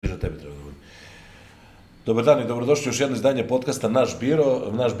Dobar dan i dobrodošli u još jedno izdanje podcasta Naš biro.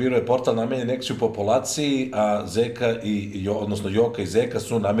 Naš biro je portal namenjen nekciju populaciji, a odnosno Joka i Zeka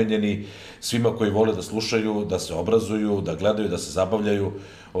su namenjeni svima koji vole da slušaju, da se obrazuju, da gledaju, da se zabavljaju,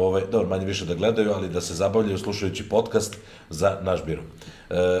 dobro, manje više da gledaju, ali da se zabavljaju slušajući podcast za Naš biro.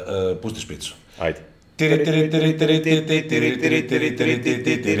 Pusti špicu. Ajde.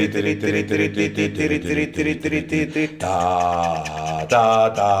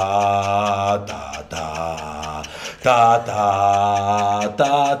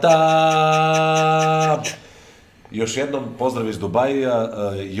 Još jednom pozdrav iz Dubaija,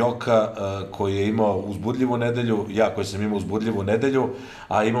 Joka koji je imao uzbudljivu nedelju, ja koji sam imao uzbudljivu nedelju,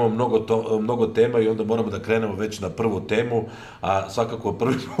 a imamo mnogo tema i onda moramo da krenemo već na prvu temu, a svakako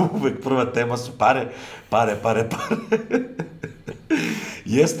uvek prva tema su pare.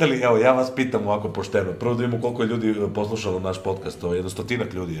 Jeste li, evo, ja vas pitam ovako pošteno, prvo da vidimo koliko je ljudi poslušalo naš podcast,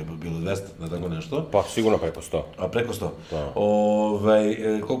 100 ljudi je bilo, 200, na tako nešto. Pa sigurno preko 100. A preko 100. Da.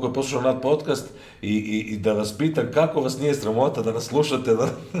 Koliko je poslušalo naš podcast i da vas pitam kako vas nije sramota da nas slušate,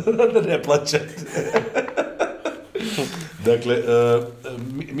 da ne plaćate. Dakle,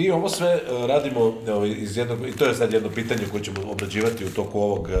 mi ovo sve radimo iz jednog, i to je sad jedno pitanje koje ćemo obrađivati u toku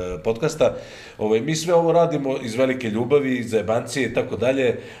ovog podcasta, mi sve ovo radimo iz velike ljubavi, iz zajebancije i tako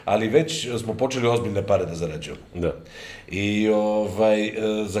dalje, ali već smo počeli ozbiljne pare da zarađujemo. Da. I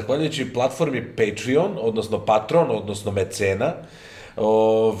zahvaljujući platformi Patreon, odnosno Patron, odnosno Mecena,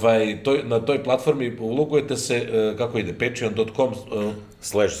 na toj platformi ulogujete se, kako ide, patreon.com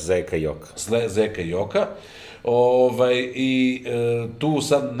 /Zeka i Joka. /Zeka i Joka. Tu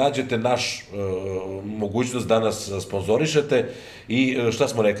sad nađete naš mogućnost da nas sponzorišete i šta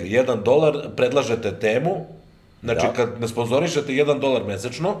smo rekli, $1 predlažete temu, znači kad nas sponzorišete $1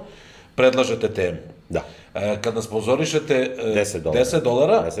 mesečno, predlažete temu. Da. Kad nas sponzorišete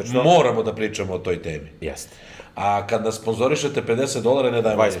 $10 mesečno, moramo da pričamo o toj temi. Jeste. A kad nas sponzorišete $50, ne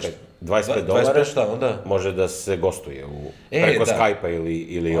dajemo ništa. $25 šta onda? Može da se gostuje preko Skype-a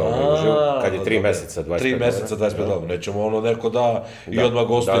ili uživo, kad je 3 meseca $25. 3 meseca $25. Nećemo neko da i odmah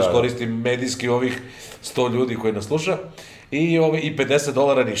gostuje, iskoristi medijski ovih 100 ljudi koji nas sluša. I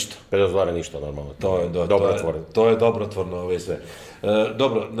 $50 ništa. $50 ništa, normalno. To je dobrotvorno sve.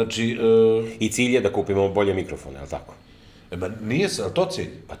 Dobro, znači... I cilj je da kupimo bolje mikrofone, je li tako? Nije, ali to cilj?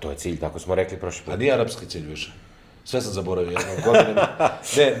 Pa to je cilj, tako smo rekli prošli put. A nije arapski cilj više. Sve sam zaboravio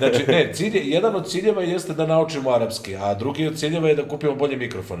jedan od ciljeva jeste da naučimo arapski, a drugi od ciljeva je da kupimo bolje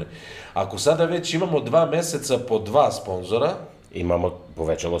mikrofone. Ako sada već imamo 2 meseca po 2 sponzora,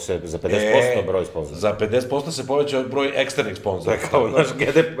 povećalo se za 50% broj sponzora. Za 50% se povećao broj eksternih sponzora. To je kao naš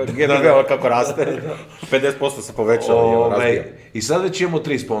GDP kako raste, 50% se povećao. I sad već imamo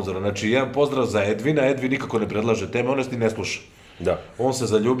 3 sponzora, znači jedan pozdrav za Edvina, Edvin nikako ne predlaže teme, on nas ni ne sluša. Da. On se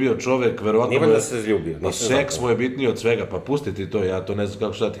zaljubio čovek, verovatno... Nije valjda se zaljubio. Seks mu je bitniji od svega, pa pusti ti to, ja to ne znam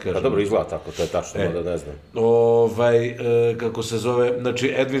kako šta ti kažem. Pa dobro, izgleda tako, to je tačno, da ne znam. Kako se zove,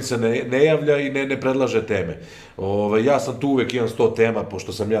 znači Edvin se ne javlja i ne predlaže teme. Ja sam tu uvek imam 100 tema,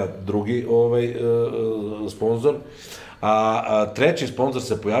 pošto sam ja drugi sponzor. A treći sponzor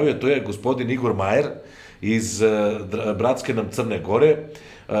se pojavio, to je gospodin Igor Majer iz bratske nam Crne Gore.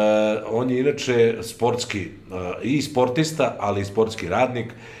 On je inače sportski i sportista, ali i sportski radnik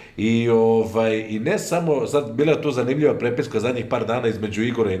i ne samo, sad bila je tu zanimljiva prepiska zadnjih par dana između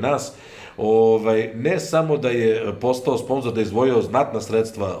Igora i nas, ne samo da je postao sponzor, da je izdvojio znatna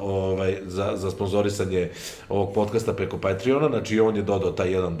sredstva za sponzorisanje ovog podcasta preko Patreona, znači on je dodao taj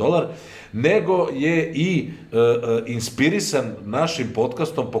 $1, nego je i inspirisan našim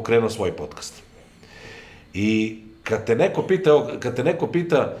podcastom pokrenuo svoj podcast. I kad te neko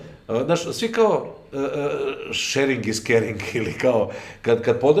pita, znaš, svi kao sharing is caring, ili kao,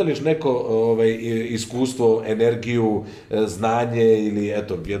 kad podeliš neko iskustvo, energiju, znanje, ili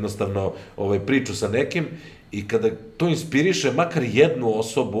eto, jednostavno priču sa nekim, i kada to inspiriše makar jednu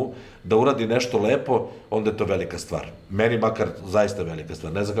osobu da uradi nešto lepo, onda je to velika stvar. Meni makar zaista velika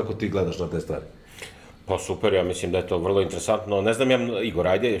stvar. Ne znam kako ti gledaš na te stvari. Pa super, ja mislim da je to vrlo interesantno. Ne znam ja, Igor,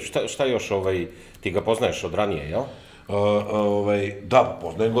 ajde, šta još, ti ga poznaješ od ranije, jel? Da,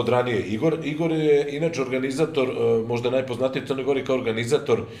 poznajem ga od ranije. Igor je inače organizator, možda najpoznatiji u Crnoj Gori kao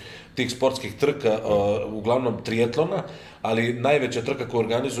organizator tih sportskih trka, uglavnom trijetlona, ali najveća trka koju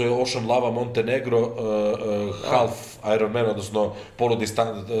organizuje Ocean Lava Montenegro, half Ironman, odnosno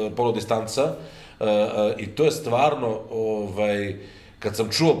poludistanca, i to je stvarno, kad sam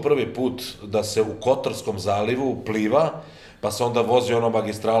čuo prvi put da se u Kotarskom zalivu pliva, pa se onda vozi onom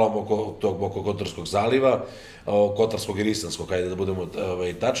magistralom oko Kotorskog zaliva, Kotarskog i Risanskog, ajde da budemo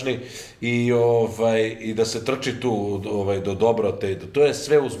tačni, i da se trči tu do Dobrote, to je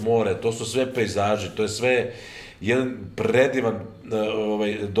sve uz more, to su sve pejzaži, to je sve jedan predivan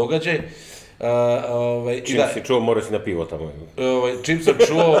događaj. Čim si čuo, morao si na pivo tamo. Čim sam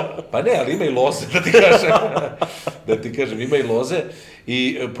čuo, pa ne, ali ima i loze, da ti kažem, ima i loze.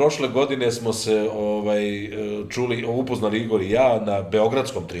 I prošle godine smo se upoznali Igor i ja na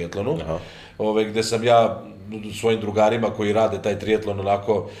Beogradskom triatlonu, gde sam ja svojim drugarima koji rade taj triatlon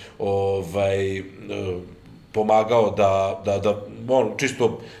onako pomagao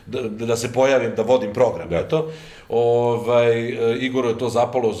čisto da se pojavim, da vodim program, eto. Igoru je to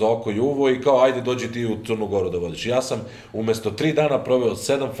zapalo za oko i uvo i kao, ajde, dođi ti u Crnu Goru da vodiš. Ja sam umesto 3 dana proveo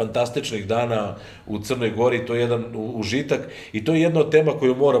 7 fantastičnih dana u Crnoj Gori, to je jedan užitak i to je jedna od tema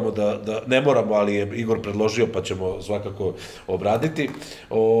koju moramo ne moramo, ali je Igor predložio, pa ćemo svakako obraditi,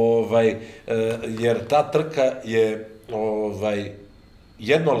 jer ta trka je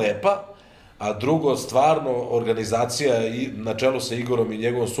jedno lepa, a drugo, stvarno, organizacija na čelu sa Igorom i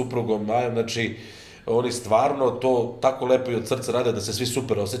njegovom suprugom Majom, znači, oni stvarno to tako lepo i od srca rade da se svi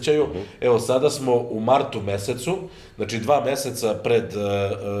super osjećaju. Evo, sada smo u martu mesecu, znači 2 meseca pred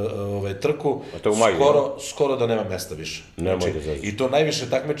trku, skoro da nema mesta više. I to najviše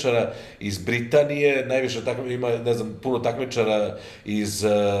takmičara iz Britanije, ima, ne znam, puno takmičara iz,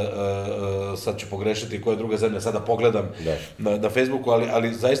 sad ću pogrešiti koja je druga zemlja, sada pogledam na Facebooku,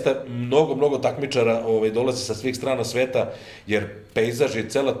 ali zaista mnogo takmičara dolaze sa svih strana sveta, jer pejzaž i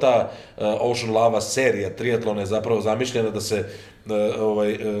cela ta Ocean Lava serija triatlona je zapravo zamišljena da se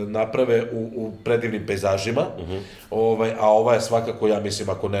naprave u predivnim pejzažima, a ova je svakako, ja mislim,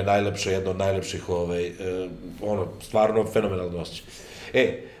 ako ne najlepša, jedna od najlepših, stvarno fenomenalno osjećaj.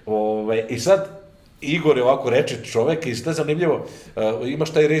 I sad, Igor je ovako rečit čovek i sve zanimljivo, imaš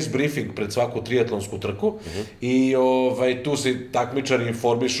taj race briefing pred svaku triatlonsku trku i tu se takmičari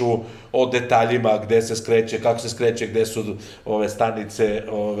informišu o detaljima, gde se skreće, kako se skreće, gde su ove stanice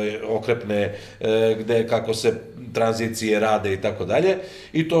okrepne, kako se tranzicije rade i tako dalje.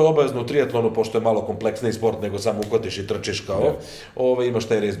 I to je obavezno u triatlonu, pošto je malo kompleksniji sport nego samo ukotiš i trčiš kao, imaš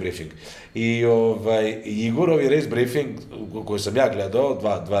taj race briefing. I Igorovi race briefing, koji sam ja gledao,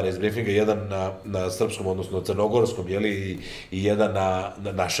 dva race briefinga, jedan na srpskom, odnosno crnogorskom, i jedan na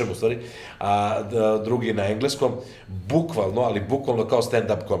našem, u stvari, a drugi na engleskom, bukvalno kao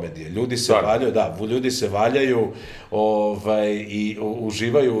stand-up komedije. Ljudi se valjaju i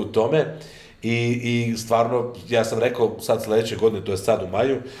uživaju u tome. I stvarno, ja sam rekao, sad sledeće godine, to je sad u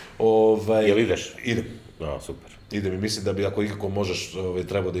maju. Jel ideš? Idem. Super. Idem i mislim da bi, ako ikako možeš,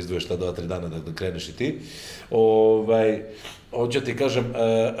 trebao da izdvoješ ta 2-3 dana da kreneš i ti. Hoću ti kažem...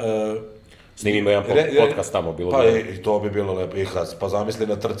 Snimimo jedan podcast tamo, bilo bi. Pa i to bi bilo lepo. Pa zamisli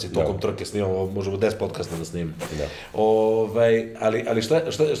na trci, tokom trke snimamo, možemo 10 podcasta da snimimo. Ali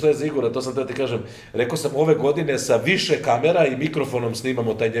što je za Igora, to sam da ti kažem, rekao sam ove godine sa više kamera i mikrofonom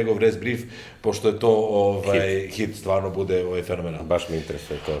snimamo taj njegov race brief, pošto je to hit, stvarno bude fenomenalno. Baš me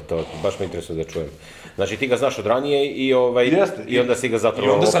interesuje to, baš me interesuje da čujem. Znači ti ga znaš od ranije i onda si ga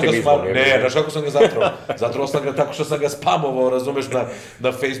zatrovao optimizmom. Ne, znaš kako sam ga zatrovao? Zatrovao sam ga tako što sam ga spamovao, razumeš,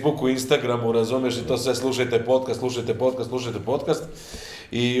 na Facebooku, Instagramu, razumeš, i to sve, slušajte podcast.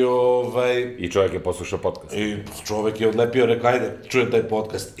 I čovjek je poslušao podcast. I čovjek je odlepio, rekao, ajde, čujem taj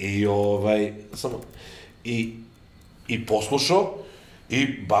podcast. I poslušao, i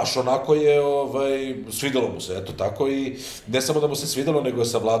baš onako je, svidelo mu se, eto tako, i ne samo da mu se svidelo, nego je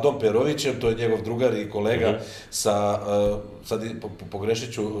sa Vladom Perovićem, to je njegov drugar i kolega sa, sad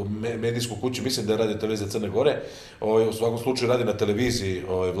pogrešit ću, medijsku kuću, mislim da je radio televizija Crne Gore, u svakom slučaju radi na televiziji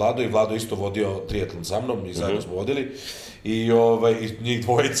Vlado, i Vlado isto vodio triatlon sa mnom i zajedno smo vodili, i njih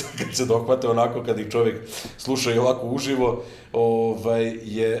dvojica kad se dohvate onako, kad ih čovjek sluša i ovako uživo,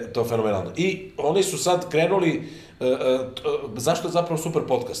 je to fenomenalno. I oni su sad krenuli. Zašto je zapravo super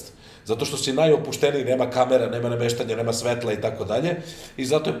podcast? Zato što si najopušteniji, nema kamera, nema nameštanja, nema svetla i tako dalje, i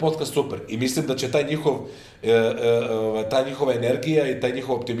zato je podcast super. I mislim da će ta njihova energija i taj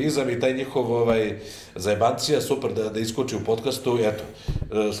njihov optimizam i taj njihov zajebancija super da iskoči u podcastu. Eto,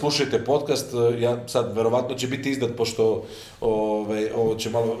 slušajte podcast, sad verovatno će biti izdat, pošto ovo će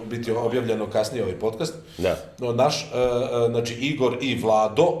malo biti objavljeno kasnije, ovaj podcast. Naš, znači Igor i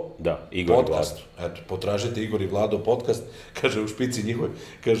Vlado podcast. Eto, potražite Igor i Vlado podcast, kaže u špici njihove,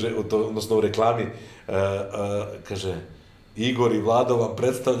 kaže, odnosno u reklami, kaže, Igor i Vlado vam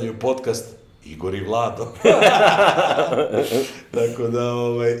predstavljaju podcast Igor i Vlado. Tako da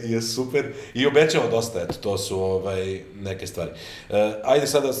je super. I obećao dosta, eto, to su neke stvari. Ajde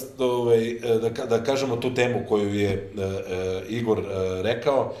sada da kažemo tu temu koju je Igor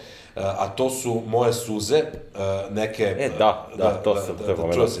rekao, a to su moje suze, neke... to sam te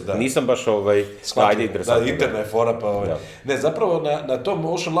pomenuo. Nisam baš ajde interesantno. Da, interna je fora, pa Ne, zapravo na tom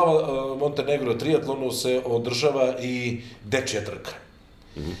Ocean Lava Montenegro triatlonu se održava i dečja trka.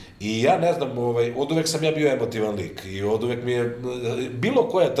 I ja ne znam, od uvek sam ja bio emotivan lik i od uvek mi je bilo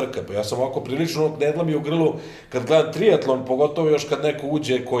koja trka, pa ja sam ovako prilično nedla mi u grlu kad gledam triatlon, pogotovo još kad neko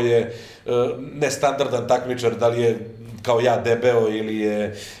uđe ko je nestandardan takmičar, da li je kao ja debeo ili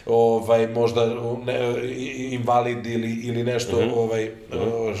je možda invalid ili nešto,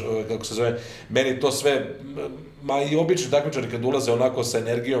 kako se zove, meni to sve, ma i obični takmičari kad ulaze onako sa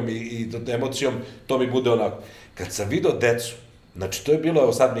energijom i emocijom, to mi bude onako. Kad sam vidio decu, znači to je bilo,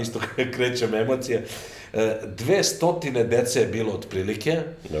 evo sad mi isto krećem emocije, 200 dece je bilo otprilike.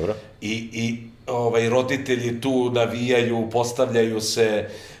 Dobro. I roditelji tu navijaju, postavljaju se,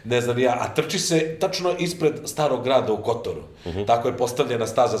 ne znam ja, a trči se tačno ispred Starog grada u Kotoru. Tako je postavljena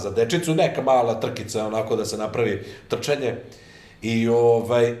staza za dečicu, neka mala trkica onako da se napravi trčanje. I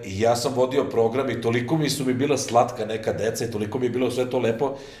ja sam vodio program i toliko mi su mi bila slatka neka deca i toliko mi je bilo sve to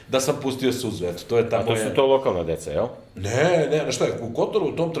lepo da sam pustio suzu, eto, to je ta moja... A to su to lokalna deca, jel? Ne, šta je, u Kotoru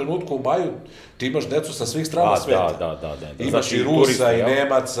u tom trenutku, u maju, ti imaš decu sa svih strana sveta. Da. Imaš i Rusa, i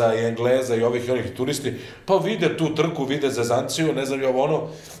Nemaca, i Engleza, i ovih turisti, pa vide tu trku, vide zezanciju, ne znam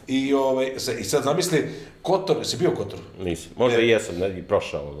i sad zamisli, Kotor, si bio u Kotoru? Nisam, možda i jesam, ne,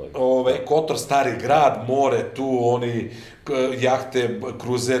 prošao. Kotor, stari grad, more, tu oni jahte,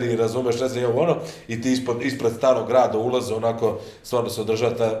 kruzeri, razumeš, ne znam, i ti ispred Starog grada ulaze, onako, stvarno se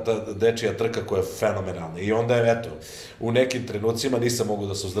održava ta dečija trka koja je fenomenalna. I onda je, eto, u nekim trenucima nisam mogu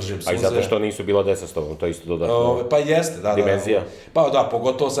da se uzdržim suze. A i zato što nisu bila deca s tobom, to je isto dodatno pa jeste, da. Dimenzija. Pa da,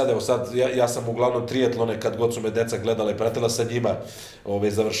 pogotovo sad, evo sad, ja sam uglavnom triatlone, kad god su me deca gledala i pratila, sa njima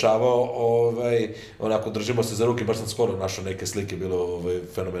završavao, onako, držimo se za ruke, baš sam skoro našao neke slike, bilo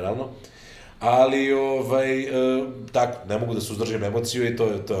fenomenalno. Ali, tako, ne mogu da se uzdržim emociju i to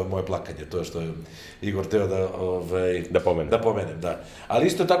je moje plakanje, to je što je Igor teo da pomenem, da. Ali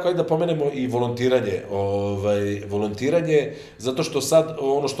isto tako, ajde da pomenemo i volontiranje. Volontiranje, zato što sad,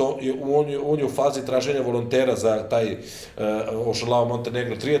 ono što on je u fazi traženja volontera za taj Ocean Lava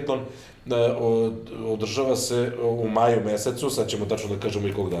Montenegro triatlon, održava se u maju mesecu, sad ćemo tačno da kažemo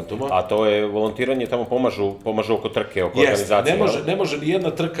i kog datuma. A to je volontiranje, tamo pomažu oko trke, oko organizacije. Ne može,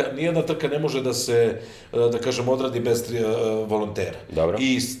 nijedna trka ne može da se, da kažem, odradi bez volontera. Dobro.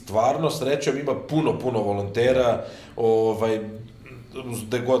 I stvarno, srećom, ima puno volontera,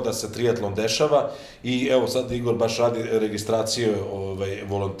 gde god da se triatlon dešava i evo sad Igor baš radi registraciju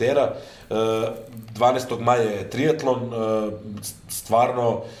volontera. 12. maja je triatlon,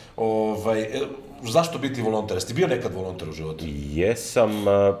 stvarno, zašto biti volonter? Jesi ti bio nekad volonter u životu? Jesam,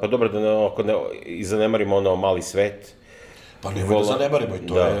 pa dobro da ne zanemarimo mali svet. Pa nemoj da zanemarimo i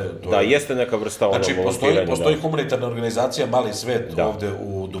to je... Da, jeste neka vrsta volontiranja. Znači, postoji humanitarna organizacija Mali svet ovde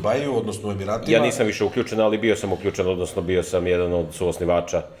u Dubaju, odnosno u Emiratima. Ja nisam više uključen, ali bio sam uključen, odnosno bio sam jedan od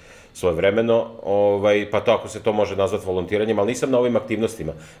suosnivača svojevremeno, pa to ako se to može nazvati volontiranjem, ali nisam na ovim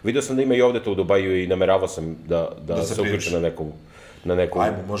aktivnostima. Vidio sam da ima i ovde to u Dubaju i nameravao sam da se uključem na neku...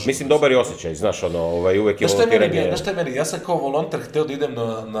 Mislim, dobar je osjećaj, znaš, uvek je volontiranje... Znaš šta je meni? Ja sam kao volonter hteo da idem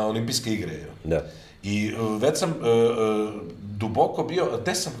na olimpijske igre. Da. I već sam duboko bio,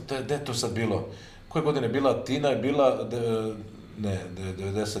 gde je to sad bilo? Koje godine je bila? Tina je bila,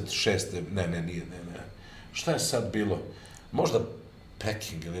 96. Nije. Šta je sad bilo? Možda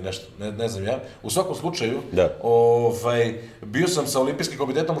Peking ili nešto, ne znam ja. U svakom slučaju, bio sam sa olimpijskim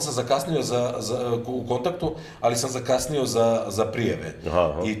komitetom, ali sam zakasnio u kontaktu, ali sam zakasnio za prijeve.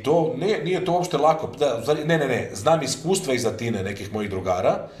 I to, nije to uopšte lako. Ne, znam iskustva iza Tine nekih mojih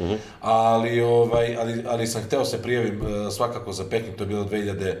drugara, ali sam hteo se prijavim svakako za Peking, to je bilo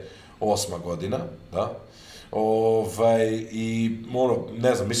 2008. godina, da. I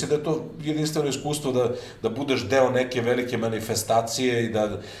ne znam, mislim da je to jedinstveno iskustvo da budeš deo neke velike manifestacije i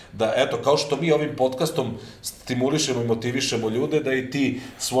da eto, kao što mi ovim podcastom stimulišemo i motivišemo ljude, da i ti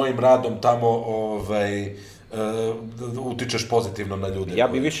svojim radom tamo utičeš pozitivno na ljude. Ja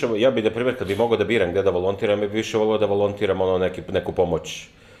bi, na primjer, kad bi mogao da biram gde da volontiram, ja bi više volio da volontiram neku pomoć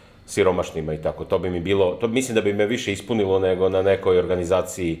siromašnima i tako. To bi mi bilo, to mislim da bi me više ispunilo nego na nekoj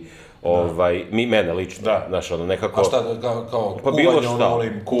organizaciji, mene lično, znaš, ono, nekako... A šta, kao pa kuvanje, bilo šta,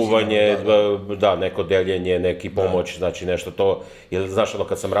 kuvanje, da, neko deljenje, neki pomoć, znači nešto to, jer, znaš, ono,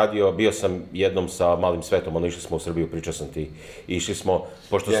 kad sam radio, bio sam jednom sa Malim svetom, ono, išli smo u Srbiju, pričao sam ti, išli smo,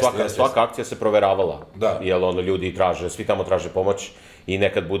 pošto svaka akcija se proveravala, jer, ono, ljudi traže, svi tamo traže pomoć, i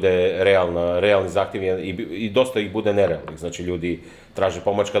nekad bude realni zahtjev i dosta ih bude nerealnih. Znači, ljudi traže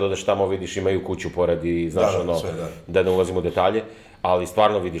pomoć kada odeš tamo, vidiš, imaju kuću pored i, znaš, da ne ulazimo u detalje, ali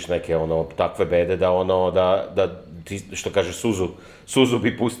stvarno vidiš neke, takve bede da ti, što kaže, suzu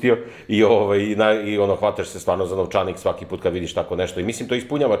bi pustio i hvataš se stvarno za novčanik svaki put kad vidiš tako nešto. I mislim, to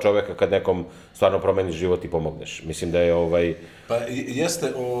ispunjava čoveka kad nekom stvarno promeniš život i pomogneš. Mislim da je Pa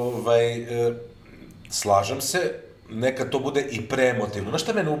jeste, slažem se, nekad to bude i preemotivno. Znaš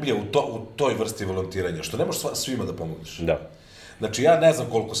šta mene ubija u toj vrsti volontiranja? Što ne možeš svima da pomogneš. Da. Znači, ja ne znam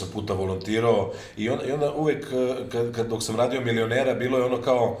koliko sam puta volontirao i onda uvek, dok sam radio Milionera, bilo je ono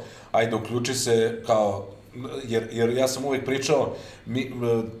kao, ajde, uključi se, kao, jer ja sam uvek pričao,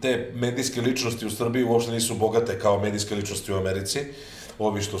 te medijske ličnosti u Srbiji uopšte nisu bogate kao medijske ličnosti u Americi,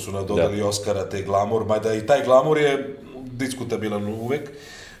 ovi što su dodali Oscara, te glamur, mada i taj glamur je diskutabilan uvek,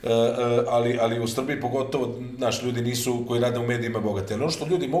 ali u Srbiji pogotovo, naš, ljudi nisu, koji rade u medijima, bogati. Ali ono što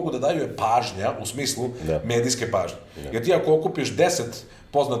ljudi mogu da daju je pažnja, u smislu medijske pažnje. Jer ti ako okupiš 10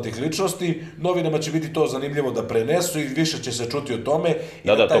 poznatih ličnosti, novinama će biti to zanimljivo da prenesu i više će se čuti o tome.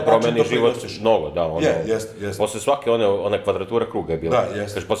 Da, to promeni život mnogo, da. Jeste. Posle svake ona kvadratura kruga je bila.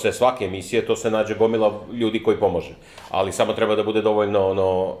 Kaži, posle svake emisije to se nađe gomila ljudi koji pomože. Ali samo treba da bude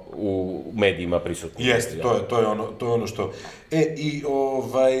dovoljno u medijima prisutno. Jeste, to je ono što...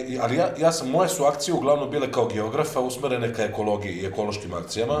 Ali moje su akcije uglavnom bile kao geografa, usmerene ka ekologiji i ekološkim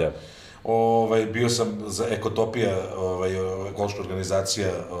akcijama. Bio sam za Ekotopija, ekološka organizacija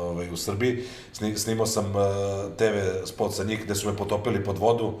u Srbiji, snimao sam TV spot sa njih gde su me potopili pod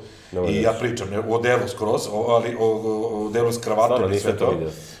vodu i ja pričam u odelu skroz, ali u odelu s kravatom i sve to.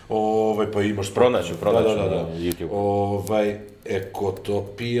 Pa imaš... Pronaću na YouTube.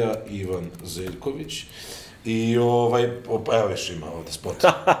 Ekotopija, Ivan Zeljković. I evo viš ima ovde spot.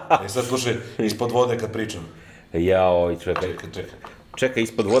 I sad slušaj, ispod vode kad pričam. Čekaj. Čekaj,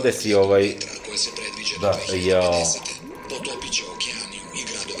 ispod vode si Da. Potopit će okeaniju i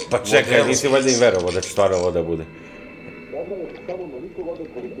gradove. Pa čekaj, nisi valjda im verovao da će stvarno voda bude.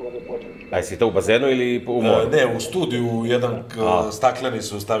 A si to u bazenu ili u moru? Ne, u studiju, jedan stakleni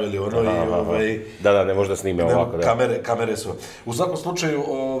su stavili i... Da, ne možda snime ovako. Kamere su. U svakom slučaju,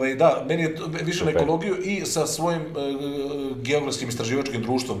 meni je više na ekologiju i sa svojim geografskim istraživačkim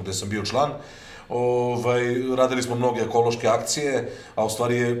društvom gde sam bio član. Radili smo mnoge ekološke akcije, a u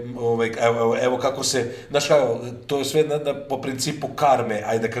stvari je, evo kako se, znaš kao, to je sve po principu karme,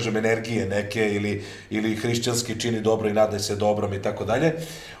 ajde da kažem, energije neke ili hrišćanski čini dobro i nadaj se dobrom i tako dalje.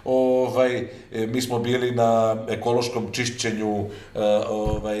 Mi smo bili na ekološkom čišćenju,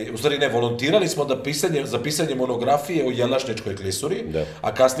 u stvari ne, volontirali smo za pisanje monografije o Jelašničkoj klisuri,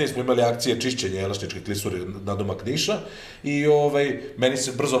 a kasnije smo imali akcije čišćenja Jelašničke klisure na domak Niša i meni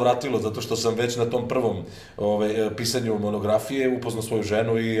se brzo vratilo zato što sam već na tom prvom pisanju monografije upoznao svoju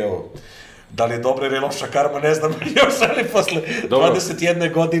ženu i evo, da li je dobra ili loša karma, ne znam, još ali posle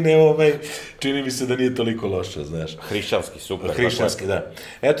 21 godine čini mi se da nije toliko loša, znaš. Hrišćanski, super. Hrišćanski, da.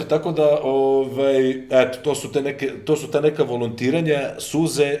 Eto, tako da, to su ta neka volontiranja,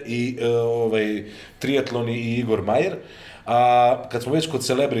 Suze i triatloni i Igor Majer. A kad smo već kod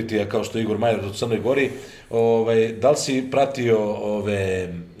celebritija, kao što je Igor Majer u Crnoj Gori, da li si pratio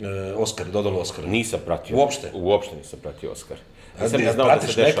dodelu Oskara? Nisam pratio. Uopšte? Uopšte nisam pratio Oskar.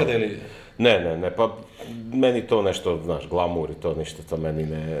 Pratiš nekada ili... Ne, pa meni to nešto, znaš, glamur i to ništa, to meni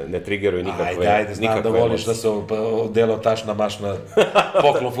ne trigeruje nikakve... Ajde, znam da voliš da se delo tašna mašna,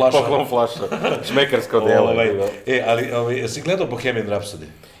 poklon flaša. Poklon flaša, šmekarsko delo. Ali, jesi gledao Bohemian Rhapsody?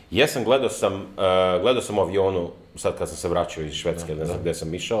 Jesam, gledao sam u avionu, sad kad sam se vraćao iz Švedske, ne znam gde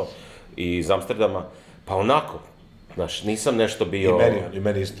sam išao, iz Amsterdama, pa onako, znaš, nisam nešto bio... I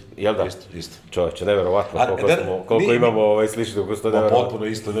meni isto. Jel da? Isto. Čovječe, nevjerovatno koliko imamo sličnih ukosto, nevjerovatno. Potpuno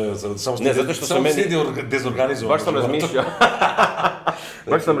isto, samo si dezorganizovan.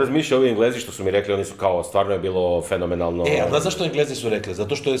 Baš sam razmišljao ovi Englezi što su mi rekli, oni su kao, stvarno je bilo fenomenalno... A znaš zašto Englezi su rekli?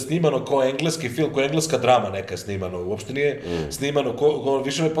 Zato što je snimano kao engleski film, kao engleska drama neka je snimano. Uopšte nije snimano,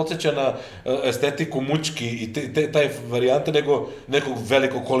 više me podsjeća na estetiku mućki i taj varijante nego nekog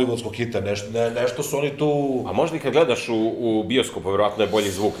velikog hollywoodskog hita. Nešto su oni tu... A možda i kad gledaš u bioskopu, vjerojatno je bolji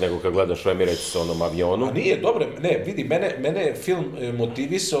zvuk nego kad gledaš u Emirates onom avionu. A nije, dobro, ne, vidi, mene je film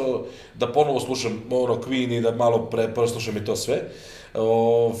motivisao da ponovo slušam Queen i da malo preslušam i to sve.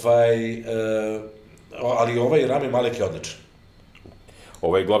 Ali ovaj Rami Malek je odličan.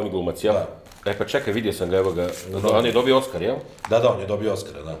 Ovaj glavni glumac, jel? Da. E pa čekaj, vidio sam ga, evo ga. On je dobio Oskar, jel? Da, on je dobio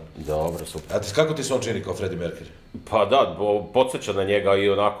Oscara, da. Dobro, super. A kako ti se on čini kao Freddie Mercury? Pa da, podsjeća na njega i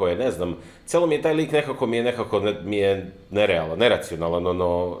onako je, ne znam, celo mi je taj lik mi je nerealan, neracionalan,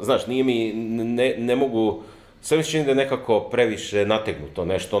 znaš, nije mi, ne mogu, sve mi se čini da je nekako previše nategnuto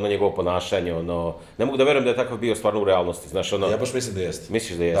nešto, njegovo ponašanje, ne mogu da verujem da je takav bio stvarno u realnosti, znaš, Ja baš mislim da jeste.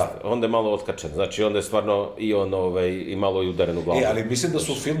 Misliš da jeste? Da. Onda je malo otkačen, znači onda je stvarno i malo i udaren u glavu. Ali mislim da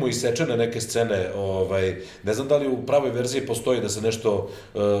su u filmu isečene neke scene, ne znam da li u pravoj verziji postoji da se nešto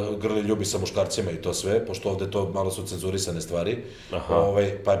grli ljubi sa muškarcima i to sve, pošto ovde to malo su cenzurisane stvari,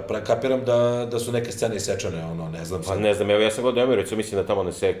 pa kapiram da su neke scene isečene, ne znam. Pa ne znam, evo ja sam gledao Emirates, mislim da tamo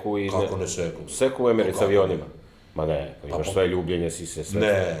ne seku i... Kako ne seku? Seku u Emirates avionima. Ma ne, imaš sve ljubljenje, sise, sve.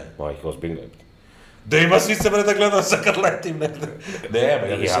 Ne. Ma ih ozbiljno. Da ima sise, bre, da gledam sa kad letim negde. Nema,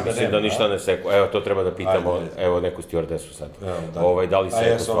 ja mislim da ništa ne seku. Evo, to treba da pitamo, evo, neku stewardessu sad. Da li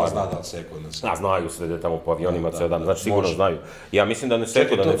seku stvarno? Zna da li seku, ne seku. Znaju se da je tamo po avionima ceo dan, znači sigurno znaju. Ja mislim da ne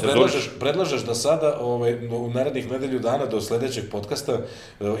seku, da ne cenzuriš. Predlažeš da sada, u narednih nedelju dana do sledećeg podcasta,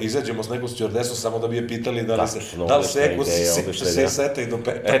 izađemo s neku stewardessu samo da bi je pitali da li seku sisete i do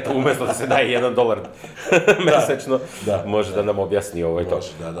peta. Eto, umesto da se daje $1 mesečno, može da nam objasni to.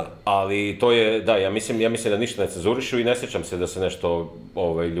 Ali to je, da, ja mislim da ništa ne cenzurišu i ne sjećam se da se nešto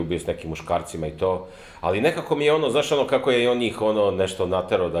ljubio s nekim muškarcima i to, ali nekako mi je znaš kako je i on njih nešto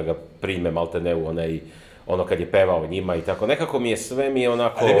naterao da ga prime maltene u kad je pevao njima i tako, nekako mi je sve mi je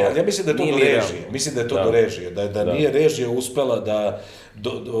onako... Ali ja mislim da je to do režije, mislim da je to do režije, da nije režija uspela da,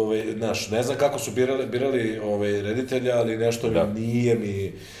 znaš, ne znam kako su birali reditelja, ali nešto nije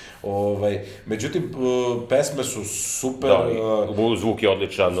mi... Međutim, pesme su super. Da, zvuk je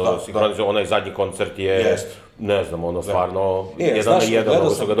odličan, onaj zadnji koncert je, ne znam, stvarno, jedan na jedan, ovo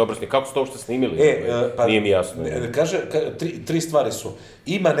su ga dobro snimili. Kako su to uopšte snimili? Nije mi jasno. Kaže, tri stvari su.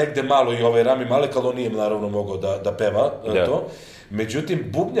 Ima negde malo i ovaj Rami Malek, ali on nije naravno mogao da peva to. Međutim,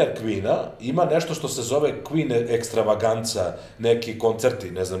 bubnjar Queen-a ima nešto što se zove Queen ekstravaganca, neki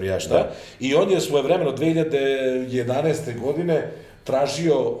koncerti, ne znam ni ja šta. I on je svojevremeno 2011. godine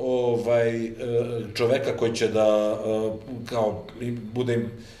tražio čoveka koji će da bude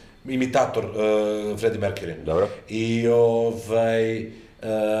imitator Freddie Mercury. Dobro. I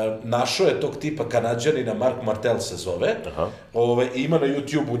našao je tog tipa Kanađanina, Mark Martel se zove. Ima na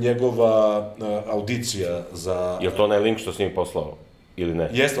YouTube-u njegova audicija za... Je li to onaj link što si mi poslao? Ili ne?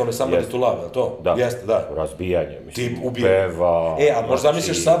 Jeste, on je samo Ritulava, to? Da. Jeste, da. Razbijanje, mislim, peva... A možda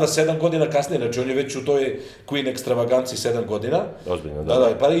misliš sada, 7 godina kasnije, znači on je već u toj Queen ekstravaganciji 7 godina. Ozbiljno, da. Da,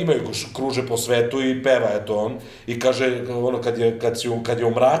 pa imaju, kruže po svetu i peva, eto on. I kaže, kad je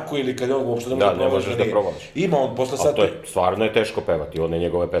u mraku ili kad je on uopšte ne možeš da probaš. Ima on, posle sad... A to stvarno je teško pevati, one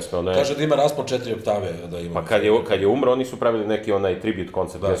njegove pesme, Kaže da ima raspon 4 oktave, da ima... Pa kad je umro, oni su pravili neki tribute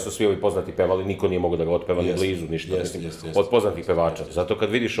koncert, gde su svi ovi poznati pevali, niko nije mogao da ga otpeva, ni blizu, ništa, od poznatih pevača. Zato kad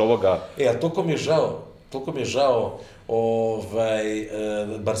vidiš ovoga... A toliko mi je žao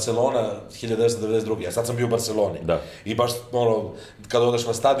Barcelona 1992. Ja sad sam bio u Barceloni. I baš, kada odeš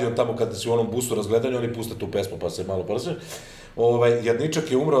na stadion, tamo kada si u onom busu razgledanju, oni puste tu pesmu, pa se malo prse.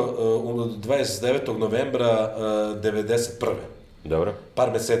 Jadničak je umro 29. novembra 1991. Dobro.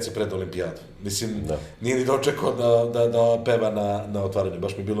 Par meseci pred olimpijadu. Mislim, nije ni dočekao da peva na otvaranju.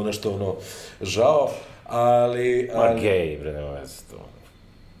 Baš mi je bilo nešto žao, ali... Ma gej, bre, nema veze to.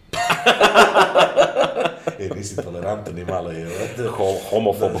 Nisi tolerantan ni malo je.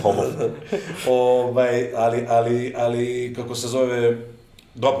 Homofob. Ali, kako se zove,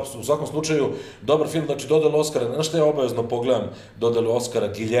 dobro, u svakom slučaju, dobar film, znači dodelu Oscara, znaš što ja obavezno pogledam dodelu Oscara,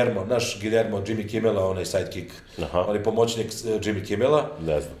 Guillermo, Jimmy Kimmela, onaj sidekick, onaj pomoćnik Jimmy Kimmela.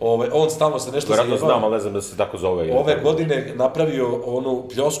 Ne znam. On stalno se nešto zajebao. Vjerojatno znam, ali ne znam da se tako zove. Ove godine napravio onu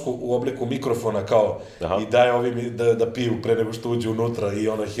pljosku u obliku mikrofona, kao, i daje ovim da piju pre nego što uđe unutra, i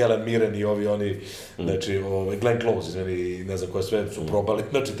Helen Mirren i oni, znači, Glenn Close, izmeni, ne znam koje sve su probali,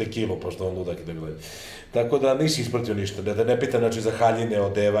 znači tekilu, pošto on ludak i tako dalje. Tako da nisi ispratio ništa, da ne pita, znači, za haljine,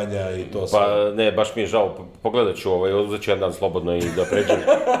 odevanja i to sve. Pa ne, baš mi je žao, pogledat ću uzet ću jedan dan slobodno i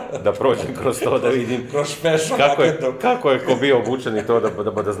da prođem kroz to, da vidim kako je ko bio obučen i to,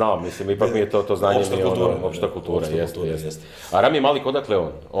 da znam, mislim, ipak mi je to znanje mi je opšta kultura, jeste. A Rami Malek, odakle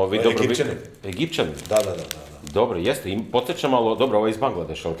on? Egipćanin? Da. Dobro, jeste, podsjeća malo, dobro, ovo je iz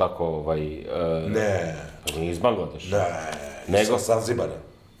Bangladeša, ali tako, Ne. Pa nije iz Bangladeša. Ne, iz Zanzibara.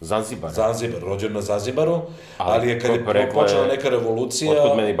 Zanzibar, rođen na Zanzibaru, ali je kad je počela neka revolucija...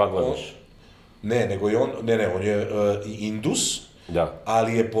 Otkud meni Bangladeš? Ne, nego je on je Indus,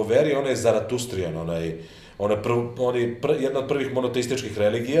 ali je po veri, on je Zaratustrijan, jedna od prvih monoteističkih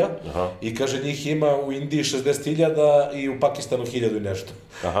religija i kaže njih ima u Indiji 60.000 i u Pakistanu 1000 i nešto.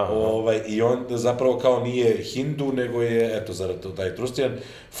 I on zapravo kao nije Hindu, nego je, eto, zarad taj trustijan,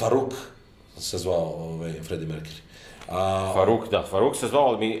 Faruk se zvao Freddie Mercury. Faruk se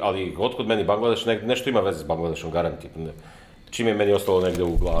zvao, ali otkud meni Bangladeš, nešto ima veze s Bangladešom, garanti. Čim je meni ostalo negde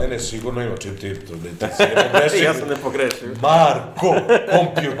u glavi. Ne, sigurno ima, čim ti se ne pogrešio. Ja sam ne pogrešio. Marko,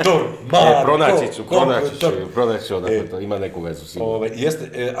 kompjutor, pronaći ću odakle, ima neku vezu sigurno.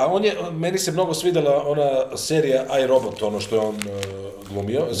 Jeste, a meni se mnogo svidela ona serija iRobot, ono što je on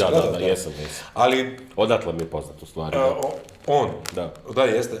glumio. Da, jesam. Ali... Odatle mi je poznat u stvari. On? Da,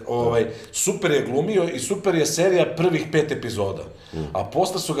 jeste. Super je glumio i super je serija prvih 5 epizoda. A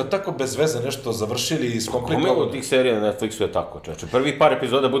posle su ga tako bez veze nešto završili i iskomplikovali. Kome od tih serija na Netflixu je tako, čoveče. Prvi par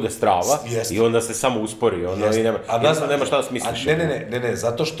epizoda bude strava i onda se samo uspori. Nema šta da smisliš. Ne,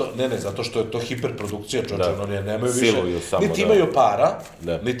 zato što je to hiperprodukcija, čoveče. Oni nemaju više... Siluju samo,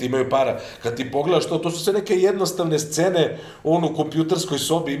 niti imaju para. Kad ti pogledaš to su sve neke jednostavne scene, u kompjuterskoj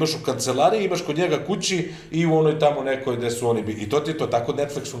sobi, imaš u kancelariji, imaš kod njega kući i u onoj tamo nekoj gde su oni bili. I to ti to, tako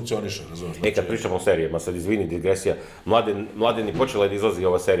Netflix funkcioniše, razumiješ? Kad pričamo o serijama, sad izvini, digresija, Mladen i počela je da izlazi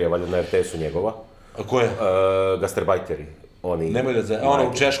ova serija, valjda na RTS-u njegova. A ko je? Gastarbajteri. Nemoj da znaje, ono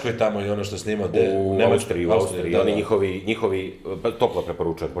u Češkoj tamo i ono što snima. U Austriji, oni njihovi, toplo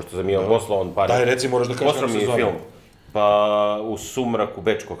preporučujem, pošto sam imao poslao on par... Daj, reci, moraš da kažem kako se zove. Film. Pa u sumraku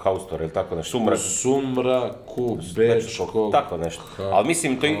Bečkog haustora, ili tako nešto? U sumraku Bečkog... Tako nešto. Ali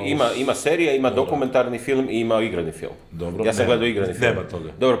mislim, to ima serija, ima dokumentarni film i ima igrani film. Dobro, ja sam gledao igrani film. Nema toga.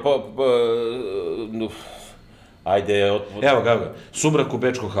 Dobro, ajde... Evo ga, Sumrak u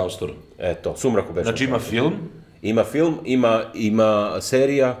Bečkog haustoru. Eto, Sumrak u Bečkog Znači ima film? Ima film, ima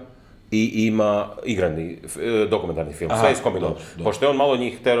serija i ima igrani, dokumentarni film. Sve je iskombinovan. Pošto je on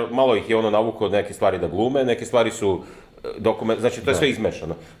malo ih je ono navukao neke stvari da glume, neke stvari su znači to je sve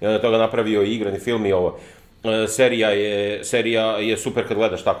izmešano. I onda je toga napravio i igrani film i ovo. Serija je super kad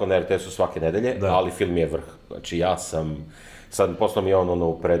gledaš tako na RTS-u svake nedelje, ali film je vrh. Znači ja sam, sad poslao mi je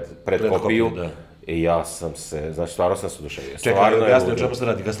on pred kopiju. I ja sam se, znači stvarno sam se oduševio. Čekaj, objasni o čemu se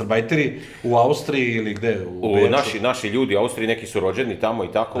radi, gastarbajteri u Austriji ili gde? Naši ljudi u Austriji, neki su rođeni tamo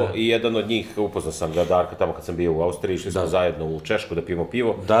i tako, i jedan od njih, upoznao sam ga, Darka, tamo kad sam bio u Austriji, išli smo zajedno u Češku da pijemo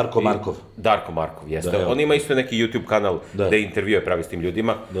pivo. Darko Markov, jeste. On ima isto neki YouTube kanal gde intervjue pravi s tim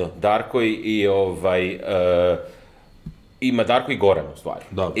ljudima. Darko ima Darko i Goran, u stvari.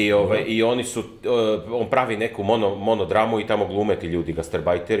 I oni su, on pravi neku monodramu i tamo glume ti ljudi,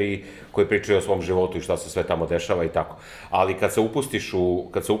 gastarbajteri, koji pričaju o svom životu i šta se sve tamo dešava i tako. Ali kad se upustiš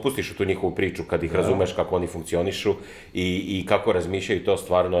u tu njihovu priču, kad ih razumeš kako oni funkcionišu i kako razmišljaju, to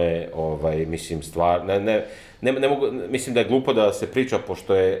stvarno je, mislim, ne mogu, mislim da je glupo da se priča,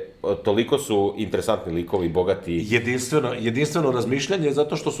 pošto toliko su interesantni likovi, bogati. Jedinstveno razmišljanje,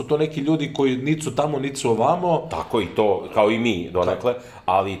 zato što su to neki ljudi koji nisu tamo, nisu ovamo. Tako i to, kao i mi donekle,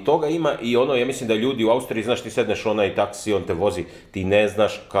 ali toga ima i ono, ja mislim da ljudi u Austriji, znaš, ti sedneš onaj taksi, on te vozi, ti ne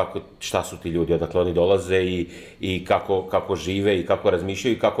znaš šta su ti ljudi, odakle oni dolaze i kako žive i kako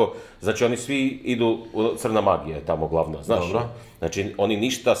razmišljaju i kako, znači oni svi idu, crna magija je tamo glavna, znaš. Znači, oni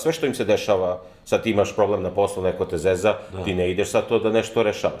ništa, sve što im se dešava, sad ti imaš problem na poslu, neko te zeza, ti ne ideš sad to da nešto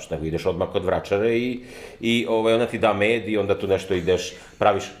rešavaš, nego ideš odmah kod vračare i ona ti da med i onda tu nešto ideš,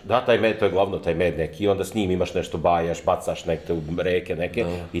 praviš, taj med, to je glavno taj med neki, i onda s njim imaš nešto bajaš, bacaš nekde u reke neke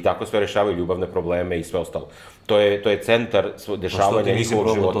i tako sve rešavaju ljubavne probleme i sve ostalo. To je centar dešavanja njihovog života. Pa što ti nisi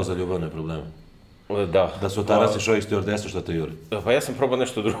probao to za ljubavne probleme? Da su tarasiš ovih stewardesa što te juri. Pa ja sam probao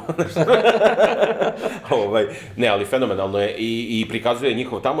nešto drugo. Ne, ali fenomenalno je i prikazuje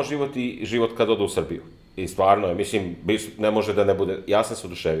njihov tamo život i život kad odu u Srbiju. I stvarno je, mislim, ne može da ne bude, ja sam se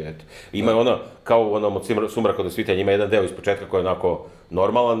oduševio, eto. Ima ono, kao u onom od Sumraka do svitanja, ima jedan deo iz početka koji je onako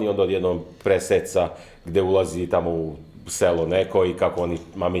normalan i onda odjednom preseca gde ulazi tamo u selo neko i kako oni,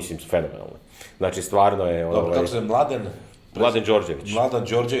 mislim, su fenomenalni. Znači, stvarno je... Dobro, kako se Mladen Đorđević. Mladen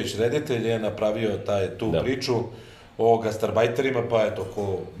Đorđević, reditelj, je napravio tu priču o gastarbajterima, pa eto,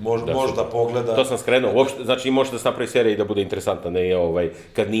 ko može da pogleda... To sam skrenuo, uopšte, znači može da se napravi serija i da bude interesantna, ne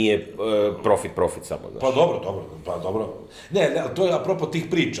kad nije profit samo. Pa dobro. Ne, to je apropo tih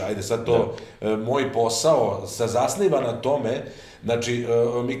priča, ajde sad to, moj posao se zasniva na tome, znači,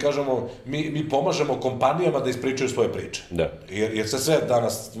 mi kažemo, mi pomažemo kompanijama da ispričaju svoje priče. Jer se sve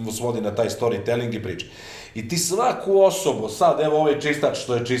danas svodi na taj storytelling i priče. I ti svaku osobu, sad evo ovaj čistač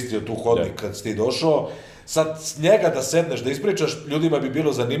što je čistio tu hodnik kad si ti došao, sad njega da sedneš, da ispričaš, ljudima bi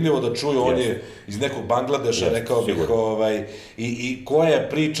bilo zanimljivo da čuju, on je iz nekog Bangladeša, rekao bih, i koja je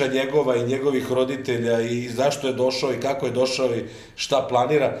priča njegova i njegovih roditelja i zašto je došao i kako je došao i šta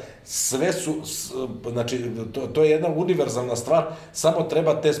planira. Sve su, znači, to je jedna univerzalna stvar, samo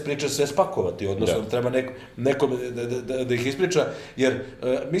treba te priče sve spakovati, odnosno treba nekom da ih ispriča, jer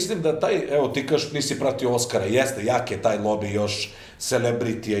mislim da taj, evo ti kažeš nisi pratio Oskara, jeste, jak je taj lobby još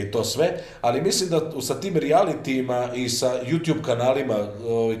celebritija i to sve, ali mislim da sa tim realitijima i sa YouTube kanalima,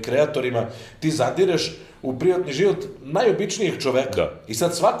 kreatorima, ti zadireš u privatni život najobičnijih čoveka. I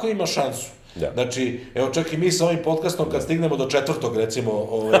sad svako ima šansu. Znači, evo čak i mi sa ovim podcastom kad stignemo do 4. recimo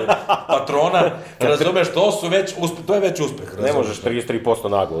patrona, razumeš, to je već uspeh. Ne možeš 33%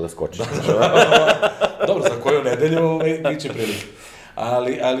 naglo da skočiš. Dobro, za koju nedelju biće prilike.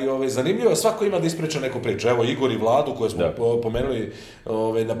 Ali zanimljivo je, svako ima da ispriča neku priču. Evo, Igor i Vladu, koje smo pomenuli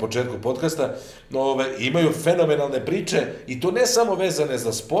na početku podcasta, imaju fenomenalne priče i to ne samo vezane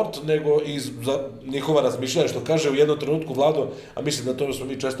za sport, nego i za njihova razmišljanja, što kaže u jednom trenutku Vlado, a mislim da to smo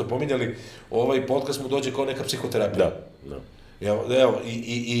mi često pominjali, ovaj podcast mu dođe kao neka psihoterapija. Evo,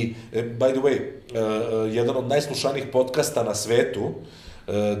 i by the way, jedan od najslušanijih podcasta na svetu,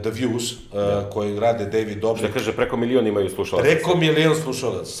 The Views, koji rade David Dobrik. Što kaže, preko 1 milion imaju slušalaca. Preko 1 milion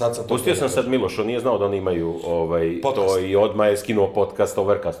slušalaca, sad sam to... Pustio sam sad Miloš, on nije znao da oni imaju to i odmah je skinuo podcast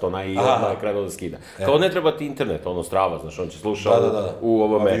Overcast, onaj i odmah je krenuo da skida. Kao ne treba ti internet, ono Strava, znaš, on će slušao u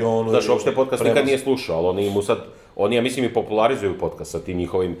ovome, znaš, uopšte podcast nikad nije slušao, ali oni mu sad, oni, ja mislim, i popularizuju podcast sa tim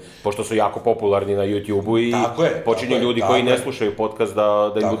njihovim, pošto su jako popularni na YouTube-u i počinju ljudi koji ne slušaju podcast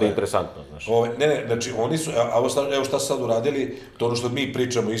da im bude interesantno, znaš. Ne, znači oni su, evo šta su sad uradili, to ono što mi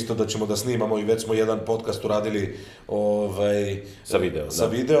pričamo isto da ćemo da snimamo i već smo jedan podcast uradili sa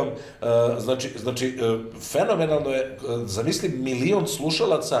videom. Znači, fenomenalno je, zamisli 1 milion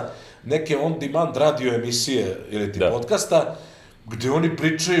slušalaca neke on-demand radio emisije ili ti podcasta, gde oni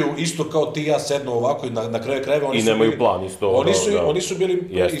pričaju isto kao ti i ja sedno ovako i na kraju krajeva i nemaju plan isto. Oni su bili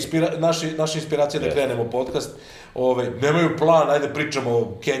naša inspiracija da krenemo podcast. Nemaju plan, ajde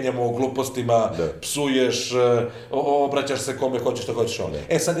pričamo, kenjamo o glupostima, psuješ, obraćaš se kome hoćeš, što hoćeš.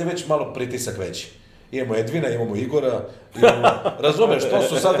 Sad je već malo pritisak veći. Imamo Edvina, imamo Igora, razumeš, to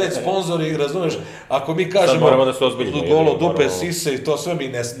su sad već sponzori, razumeš, ako mi kažemo golo, dupe, sise i to sve, mi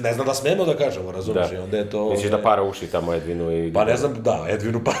ne znam da smemo da kažemo, razumeš, i onda je to... Misliš da para uši tamo Edvinu i... Pa ne znam, da,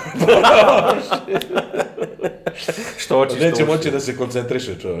 Edvinu para uši. Što oči, što uši. Neće moći da se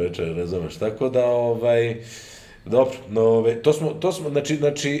koncentriše čoveče, razumeš, tako da, dobro, to smo, znači,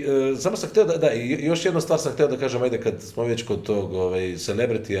 samo sam hteo da, još jedna stvar sam hteo da kažem, ajde, kad smo već kod tog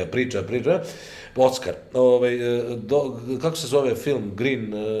celebritija, priča, Oskar, kako se zove film,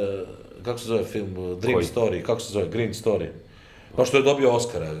 Dream Story, kako se zove, Green Story? Pa što je dobio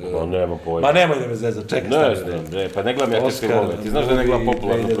Oskara. Nema pojma. Ma nemoj da me zezam, čekaj. Ne, pa ne gledam ja te filmove, ti znaš da ne gledam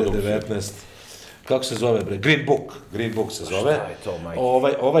popularnu produkciju. 2019. Kako se zove, bre? Green Book se zove. Šta je to, majke?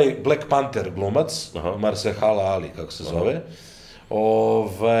 Ovaj Black Panther glumac, Mahershala Ali, kako se zove,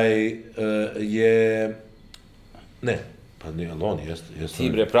 je... Ne, pa nije, ali on jeste. Ti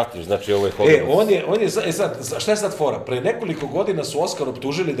bre pratiš, znači ovo je Hollywood. On je, šta je sad fora? Pre nekoliko godina su Oskar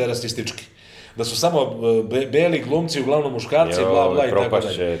optužili da je rasistički. Da su samo beli glumci, uglavnom muškarci, bla, bla, i tako dalje.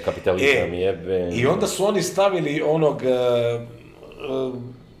 Propašće kapitalizam, jebe. I onda su oni stavili onog...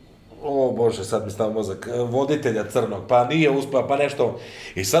 O Bože, sad mi stava mozak, voditelja crnog, pa nije uspeo, pa nešto.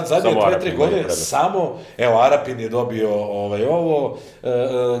 I sad zadnje 2-3 godine samo, evo, Arapin je dobio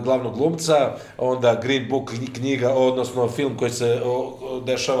glavnog glumca, onda Green Book knjiga, odnosno film koji se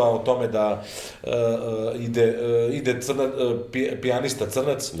dešava o tome da ide pijanista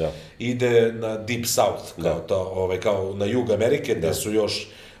crnac, ide na Deep South, kao na jug Amerike, gde su još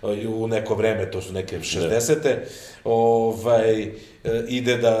u neko vreme, to su neke 60-te,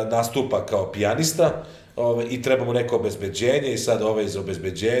 ide da nastupa kao pijanista i treba mu neko obezbeđenje i sad iz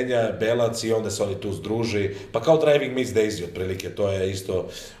obezbeđenja, belac i onda se oni tu združi, pa kao Driving Miss Daisy otprilike, to je isto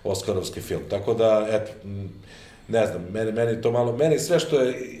Oskarovski film, tako da, eto, ne znam, meni to malo, meni sve što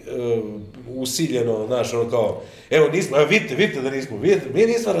je usiljeno, znaš, ono kao, evo nismo, vidite da nismo, mi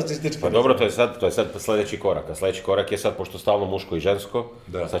nismo rasistički. Pa dobro, to je sad sledeći korak, a sledeći korak je sad, pošto stalno muško i žensko,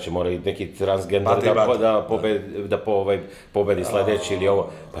 sad će mora i neki transgender da pobedi sledeći ili ovo,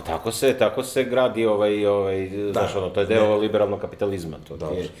 pa tako se gradi znaš, ono, to je deo liberalnog kapitalizma,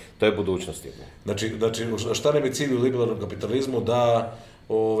 to je budućnost. Znači, šta nam je cilj u liberalnom kapitalizmu? Da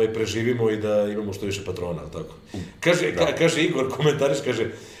preživimo i da imamo što više patrona, tako. Kaže Igor, komentariš, kaže,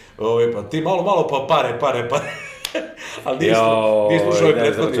 pa ti malo pa pare. Ali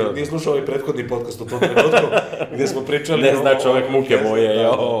nije slušao ovaj prethodni podcast u tom trenutku, gdje smo pričali... Ne zna čovjek muke moje,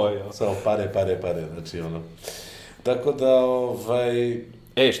 Samo pare, znači ono. Tako da,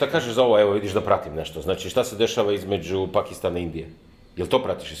 šta kažeš za ovo, evo vidiš da pratim nešto, znači šta se dešava između Pakistana i Indije? Jel to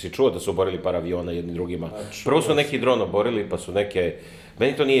pratiš? Jesi čuo da su oborili par aviona jedni drugima? Prvo su neki dron oborili, pa su neke...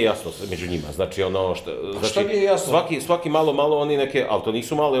 Meni to nije jasno među njima, znači ono što... Znači, šta nije jasno? Svaki malo oni neke, ali to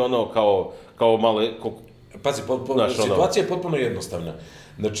nisu male ono kao male... Pazi, situacija je potpuno jednostavna.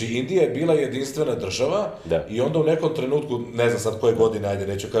 Znači, Indija je bila jedinstvena država i onda u nekom trenutku, ne znam sad koje godine, ajde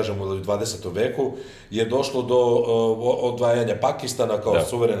neću kažem, u 20. veku, je došlo do odvajanja Pakistana kao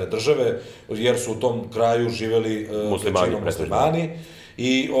suverene države, jer su u tom kraju živeli većinom muslimani.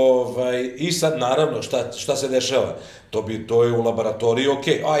 I sad, naravno, šta se dešava? To je u laboratoriji,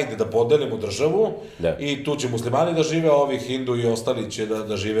 ajde da podelimo državu i tu će muslimani da žive, a ovi Hindu i ostali će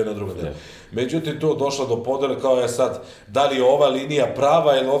da žive na drugom delu. Međutim, tu je došlo do podele kao je sad, da li je ova linija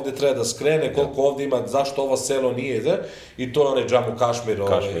prava ili ovde treba da skrene, koliko ovde ima, zašto ovo selo nije, i to je onaj Džamu Kašmir,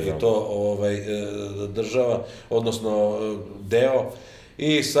 i to država, odnosno deo.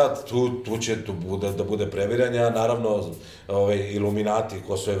 I sad tu će da bude previranja, naravno Iluminati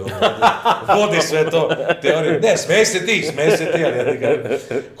ko sve vodi sve to teorije. Ne, smej se ti, ali ja ti kažem,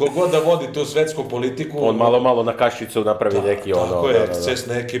 kogod da vodi tu svetsku politiku... On malo na kašicu napravi neki ono... Tako je, cest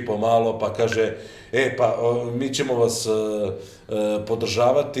neki pomalo, pa kaže, mi ćemo vas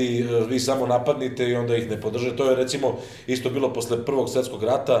podržavati, vi samo napadnite i onda ih ne podržaju. To je recimo isto bilo posle Prvog svjetskog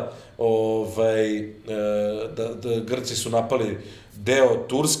rata, Grci su napali deo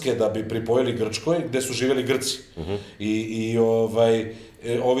Turske da bi pripojili Grčkoj, gde su živjeli Grci. I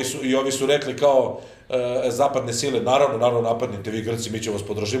ovi su rekli kao zapadne sile, naravno napadnite vi Grci, mi ćemo vas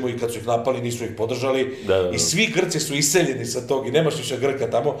podržimo, i kad su ih napali nisu ih podržali i svi Grci su iseljeni sa tog i nemaš više Grka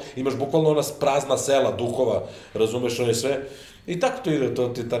tamo, imaš bukvalno ona prazna sela, duhova, razumeš ono i sve. I tako to ide, to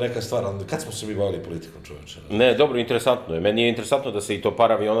je ta neka stvar, ali kad smo se mi bavili politikom, čoveče? Ne, dobro, interesantno je. Meni je interesantno da se i to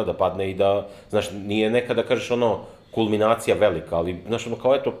par aviona da padne i da, znaš, nije neka da kažeš ono, kulminacija velika, ali, znaš, ono,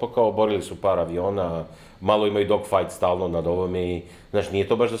 kao eto, pa kao borili su par aviona, malo imaju dogfight stalno nad ovome i, znaš, nije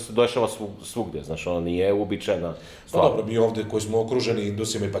to baš da se dešava svugde, znaš, ono, nije uobičajena stvar. Pa dobro, mi ovde koji smo okruženi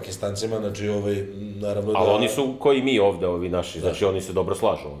Indusima i Pakistancima, znači, naravno da... Ali oni su koji mi ovde, ovi naši, znači, oni se dobro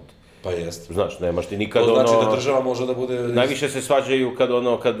slažu ovde. Pa jest. Znaš, nemaš ti nikad ono... To znači da država može da bude... Najviše se svađaju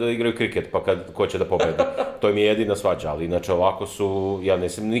kad igraju kriket, pa ko će da pobedi. To im je jedina svađa, ali inače ovako su... Ja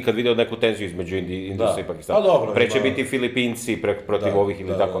nisam nikad vidio neku tenziju između Indusa i Pakistana. Pa dobro. Pre će biti Filipinci protiv ovih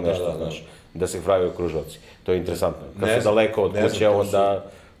ili tako nešto, znaš. Da se hravaju kružovci. To je interesantno. Kad su daleko od kuće,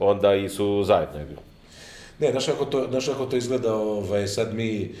 onda i su zajedno. Ne, znaš kako to izgleda, sad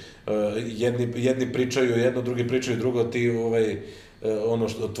mi jedni pričaju jedno, drugi pričaju drugo, ti ono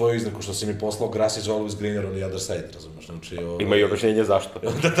tvoju izreku što si mi poslao, grass is always greener on the other side, razumiješ, znači... Ima i objašnjenje zašto.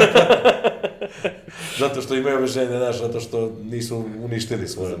 Zato što imaju objašnjenje, znaš, zato što nisu uništili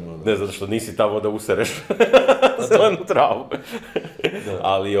svoje... Ne, zato što nisi tamo da usereš zelenu travu.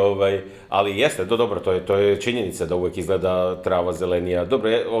 Ali jeste, dobro, to je činjenica da uvek izgleda trava zelenija.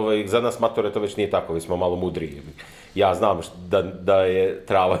 Dobro, za nas matore to već nije tako, mi smo malo mudriji. Ja znam da je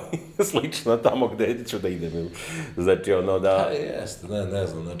trava slična tamo gde ću da idem. Znači, ono da... Jeste, ne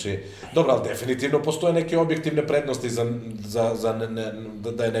znam, znači... Dobro, ali definitivno postoje neke objektivne prednosti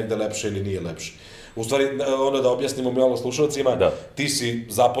da je negde lepše ili nije lepše. U stvari, ono da objasnimo malo slušalcima, ti si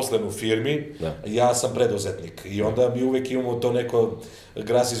zaposlen u firmi, ja sam preduzetnik i onda mi uvek imamo to neko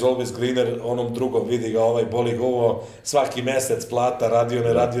grass is always greener, onom drugom vidi ga boli ga ovo, svaki mesec plata, radio,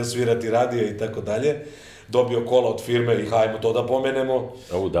 ne radio, svirati radio i tako dalje. Dobio kola od firme i hajmo to da pomenemo.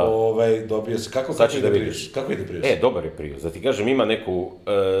 Dobio se, kako ide Prius? Dobar je Prius. Da ti kažem, ima neku,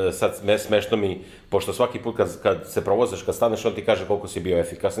 sad smešno mi, pošto svaki put kad se provozaš, kad staneš, on ti kaže koliko si bio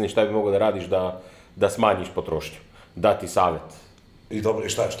efikasan i šta bi mogao da radiš da smanjiš potrošnju. Da ti savjet. I dobro, i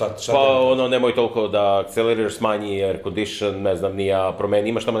šta? Pa nemoj toliko da akceleriraš, smanji air condition, ne znam, promeni,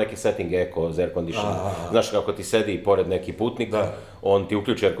 imaš tamo neki setting eko za air condition. Znaš, kako ti sedi pored neki putnik, on ti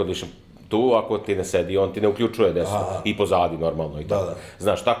uključi air condition tu, ako ti ne sedi, on ti ne uključuje desno i pozadi normalno i tako.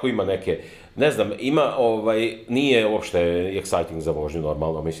 Znaš, tako ima neke, ne znam, ima, nije uopšte exciting za vožnju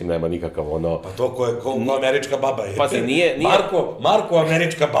normalno, mislim, nema nikakav ono... Pa to ko američka baba je. Pazi, nije... Marko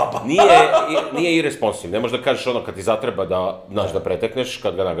američka baba. Nije irresponsive, ne možeš da kažeš ono kad ti zatreba da pretekneš,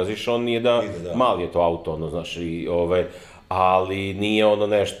 kad ga nagaziš, on nije da, mali je to auto, ono, znaš, i ali nije ono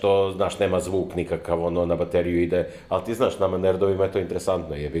nešto, znaš, nema zvuk nikakav, ono, na bateriju ide, ali ti znaš, nama nerdovima je to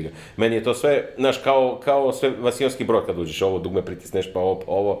interesantno, jebi ga. Meni je to sve, znaš, kao sve vasijonski brod kad uđeš, ovo dugme pritisneš, pa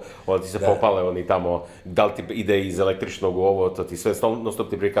ovo, onda ti se popale, oni tamo, da li ti ide iz električnog u ovo, to ti sve non stop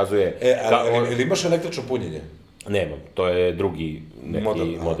ti prikazuje. Ili imaš električno punjenje? Nemam, to je drugi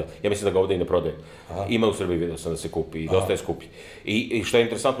neki model. Ja mislim da ga ovdje i ne prodaju. Ima u Srbiji, vidio sam da se kupi i dosta je skuplji. I što je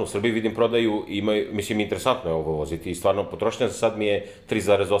interesantno, u Srbiji vidim prodaju, mislim, interesantno je ovo voziti i stvarno potrošnja za sad mi je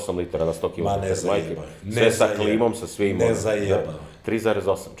 3,8 litara na 100 km. Ma ne zajeba. Sve sa klimom, sa svim. Ne zajeba.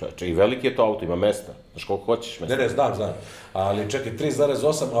 3,8 čovječe. I veliki je to auto, ima mesta. Znaš koliko hoćeš mesta? Ne, znam. Ali čekaj,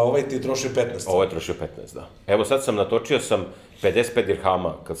 3,8, a ovaj ti troši 15. Ovo je trošio 15, da. Evo sad sam natočio 55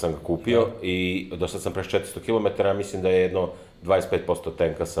 dirhama kad sam ga kupio i do sad sam preš 400 km, ja mislim da je jedno 25%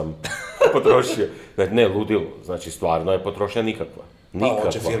 tenka sam potrošio. Ne, ludilo, znači stvarno je potrošnja nikakva. Pa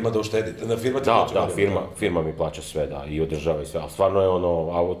hoće firma da uštedi, firma ti plaća. Da, firma mi plaća sve, da, i održava i sve, ali stvarno je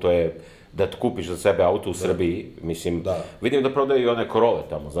auto je, da kupiš za sebe auto u Srbiji, mislim, vidim da prodaju i one Corole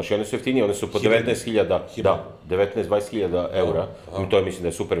tamo, znači one su jeftinije, one su po 19-20.000 eura, to je mislim da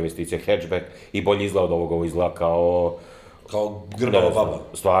je super investicija, hatchback i bolji izgled od ovog, ovo izgleda kao grbava baba.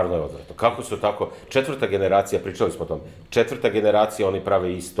 Stvarno je odvratno. Kako su tako, četvrta generacija, pričali smo o tom, četvrta generacija oni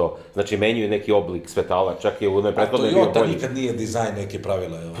prave isto, znači menjuju neki oblik svetala, čak je u onoj prethodnoj bio bolji. A Toyota nikad nije dizajn neke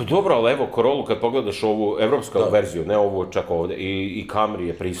pravila, evo. Pa dobro, ali evo, Corollu kad pogledaš ovu evropsku verziju, ne ovu čak ovdje, i Camry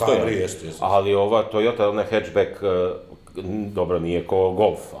je pristojan, ali ova Toyota, onaj hatchback, dobro, nije ko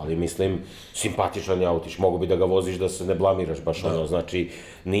Golf, ali mislim, simpatičan je autić, mogu bi da ga voziš da se ne blamiraš baš znači,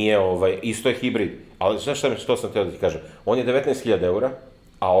 nije isto je hibrid, ali znaš što sam htio da ti kažem, on je 19.000 eura,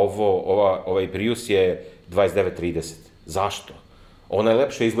 a ovaj Prius je 29-30. Zašto? Ona je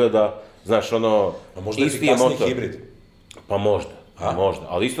lepše izgleda, znaš, isti je motor. Hibrid? Pa možda,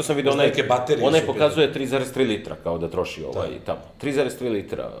 ali isto sam vidio, onaj pokazuje 3,3 litra kao da troši tamo. 3,3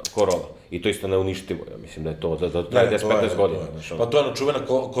 litra Corolla. I to isto neuništivo, ja mislim da je to, da traje 10-15 godina. Pa to je ona čuvena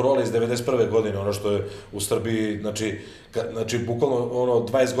Corolla iz 91. godine, ono što je u Srbiji, znači bukvalno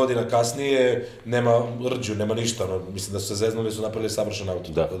 20 godina kasnije nema rđu, nema ništa, mislim da su se zeznuli, su napravili savršen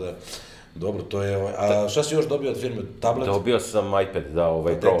auto, tako da... Dobro, to je... A šta si još dobio od firme? Tablet? Dobio sam iPad,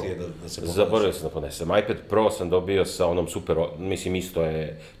 Pro. Zaboravio sam da ponesem. iPad Pro sam dobio sa onom super, mislim isto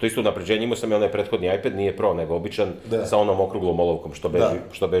je... To isto napređenje, imao sam i onaj prethodni iPad, nije Pro, nego običan, sa onom okruglom olovkom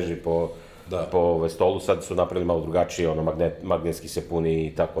što beži po stolu. Sad su napravili malo drugačije, magnetski se puni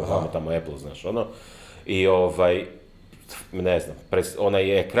i tako, tamo Apple, znaš, I ne znam,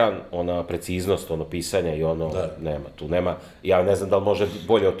 onaj ekran, ona preciznost, pisanja i nema, ja ne znam da li može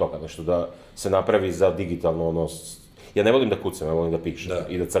bolje od toga, nešto da se napravi za digitalno, ja ne volim da kucam, ja volim da pišem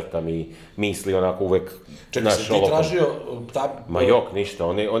i da crtam i misli onako uvek, čekaj, si ti tražio Ma jok, ništa,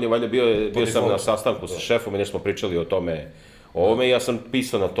 on je valjda bio sam na sastanku sa šefom i nešto smo pričali o tome, i ja sam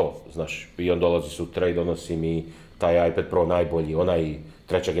pisao na to, znaš, i on dolazi sutra i donosi mi taj iPad Pro najbolji, onaj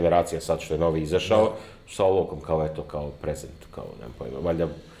treća generacija sad što je novi izašao, sa olovkom kao prezent, nemam pojma, valjda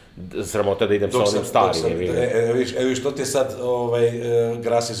sramota da idem sa onim starim. Evo viš, to ti je sad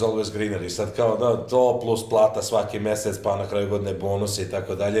grass is always greener i sad kao to plus plata svaki mesec, pa na kraju godine bonuse i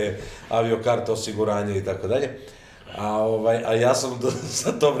tako dalje, aviokarta, osiguranje i tako dalje. A ja sam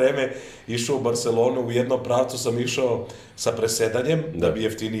za to vreme išao u Barcelonu, u jednom pravcu sam išao sa presedanjem, da bi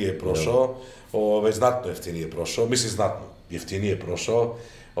jeftinije prošao, znatno jeftinije prošao, jeftinije prošao,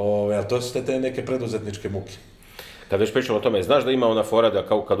 a to su te neke preduzetničke muke. Kad već pričamo o tome, znaš da ima ona fora da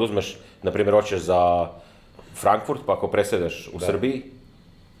kao kad uzmeš, na primjer, hoćeš za Frankfurt, pa ako presedaš u Srbiji,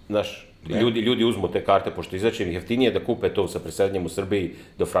 znaš, ljudi uzmu te karte, pošto izaće im jeftinije da kupe to sa presedanjem u Srbiji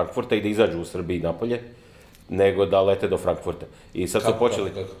do Frankfurta i da izađu u Srbiji napolje, nego da lete do Frankfurta. I sad su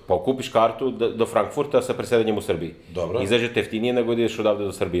počeli, pa kupiš kartu do Frankfurta sa presedanjem u Srbiji. Izađete jeftinije nego da ideš odavde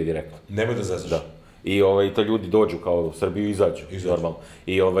do Srbije direktno. Nemoj da zezaš. I to ljudi dođu kao u Srbiju i izađu, normalno.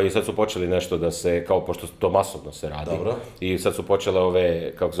 I sad su počeli nešto da se, kao pošto to masovno se radi, i sad su počele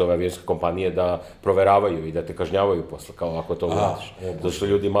avionske kompanije da proveravaju i da te kažnjavaju posle, kao ako to uradiš. Zato što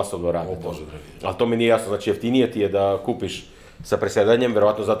ljudi masovno rade to. Ali to mi nije jasno, znači jeftinije ti je da kupiš sa presedanjem,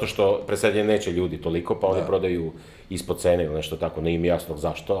 verovatno zato što presedanje neće ljudi toliko, pa oni prodaju ispod cene ili nešto tako, nije mi jasno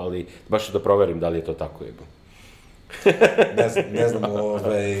zašto, ali baš da proverim da li je to tako. Ne znam,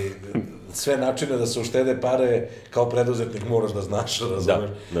 sve načine da se uštede pare kao preduzetnik moraš da znaš, razumeš.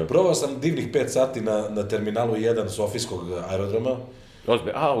 Probao sam divnih 5 sati na terminalu 1 Sofijskog aerodroma.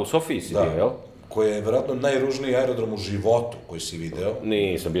 U Sofiji si bio, jel? Koji je vjerojatno najružniji aerodrom u životu koji si video.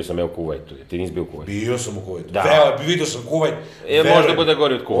 Nisam, bio sam u Kuvajtu, ti nisi bio u Kuvajtu? Bio sam u Kuvajtu, vidio sam Kuvajt. Možda bude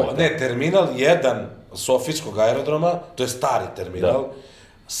gori od Kuvajta. Ne, terminal 1 Sofijskog aerodroma, to je stari terminal,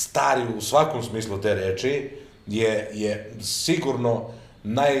 stari u svakom smislu te reči, je sigurno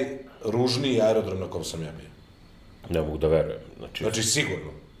najružniji aerodrom na kom sam ja bio. Ne mogu da verujem. Znači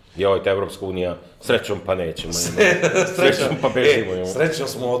sigurno. Ta Evropska unija, srećom pa nećemo. Srećom pa bežimo. Srećom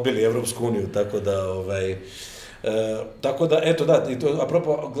smo odbili Evropsku uniju, tako da, eto da,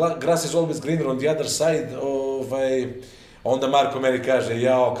 apropo, grass is always greener on the other side, onda Marko meni kaže,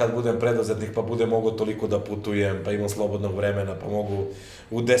 jao, kad budem preduzetnik, pa budem mogu toliko da putujem, pa imam slobodnog vremena, pa mogu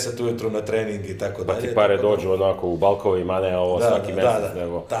u 10 ujutru na trening i tako dalje. Pa ti pare dođu onako u balkovima, ne ovo svaki mesec,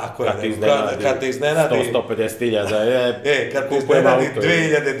 nego tako je, kad te iznenadi 100-150.000, kad te iznenadi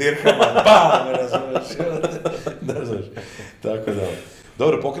 2000 dirhama, bam, razumeš, tako da.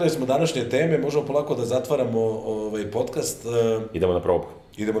 Dobro, pokrenuli smo današnje teme, možemo polako da zatvaramo podcast. Idemo na probu.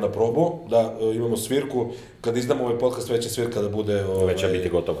 Idemo na probu, da imamo svirku, kad izdamo ovaj podcast već je svirka da bude... Već će biti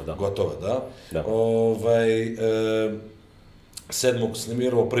gotova, da. Gotova, da. 7.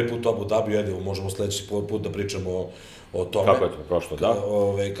 snimiramo prvi put u Abu Dhabi, jedemo, možemo sljedeći put da pričamo o tome. Kako je to prošlo, da.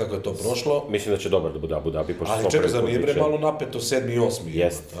 Kako je to prošlo. Mislim da će dobar da bude Abu Dhabi, pošto ali čekaj, zar nije bre malo napeto 7. i 8.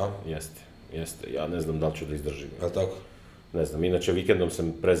 Jeste. Ja ne znam da li ću da izdržim. Ali tako? Ne znam, inače vikendom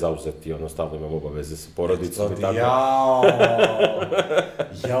sam prezauzet i stalno imam obaveze sa porodicom i tako.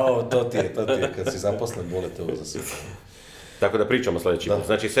 Jao, to ti je, kad si zaposlen, bole te ovo za sve. Tako da pričamo sljedeći put.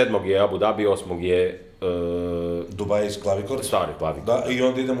 Znači, 7. je Abu Dhabi, 8. je... Dubaj iz Klavikord. Stari Klavikord. Da, i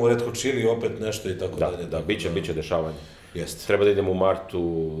onda idemo u Red Hot Chili, opet nešto i tako dalje. Da, bit će dešavanje. Jeste. Treba da idemo u martu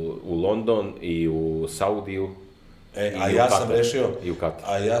u London i u Saudiju. A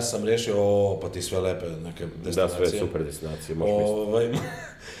ja sam rešio, pa ti sve lepe neke destinacije. Da, sve super destinacije, možeš misliti.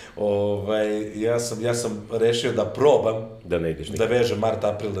 Ja sam rešio da probam, da ne ideš nigde. Da vežem mart,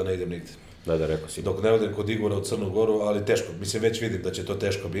 april, da ne idem nigde. Da, rekao si. Dok ne odem kod Igora u Crnu Goru, ali teško, mislim već vidim da će to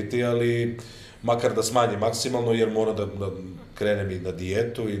teško biti, ali makar da smanjim maksimalno, jer moram da krenem i na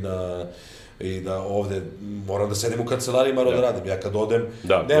dijetu i da ovde moram da sedim u kancelariji, moram da radim. Ja kad odem,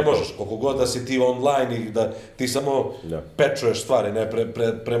 ne možeš, koliko god da si ti online i da ti samo pečuješ stvari, ne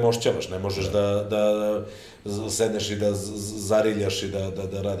premošćavaš, ne možeš da sedneš i da zariljaš i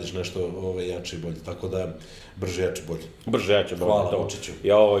da radiš nešto jače i bolje, tako da brže, jače, bolje. Brže, jače, bolje. Hvala, Vučiću.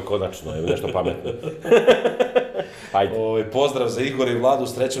 Ja konačno, nešto pametno. Ajde. Pozdrav za Igor i Vladu,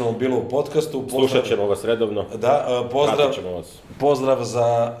 srećeno vam bilo u podcastu. Slušat ćemo vas redovno. Da, pozdrav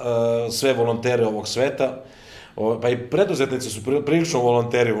za sve volontere ovog sveta. Pa i preduzetnici su prilično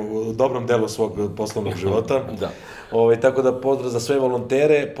volonteri u dobrom delu svog poslovnog života. Tako da pozdrav za sve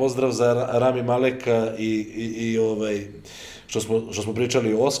volontere, pozdrav za Rami Maleka i što smo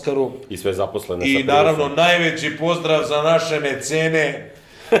pričali o Oskaru. I sve zaposlene. I naravno najveći pozdrav za naše mecene.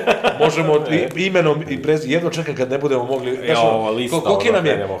 Možemo imenom i jedno čekam kad ne budemo mogli. Koliki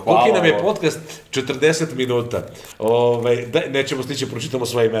nam je podcast? 40 minuta. Nećemo stići, pročitamo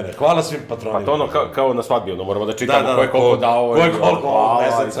svoje imena. Hvala svim patronima. Pa to ono kao na svadbi, moramo da čitamo ko je koliko dao. Ko je koliko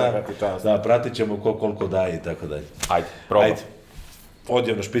meseca. Da, pratit ćemo ko koliko daje i tako dalje. Ajde, probam.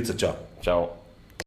 Odjevna špica, čao. Ćao.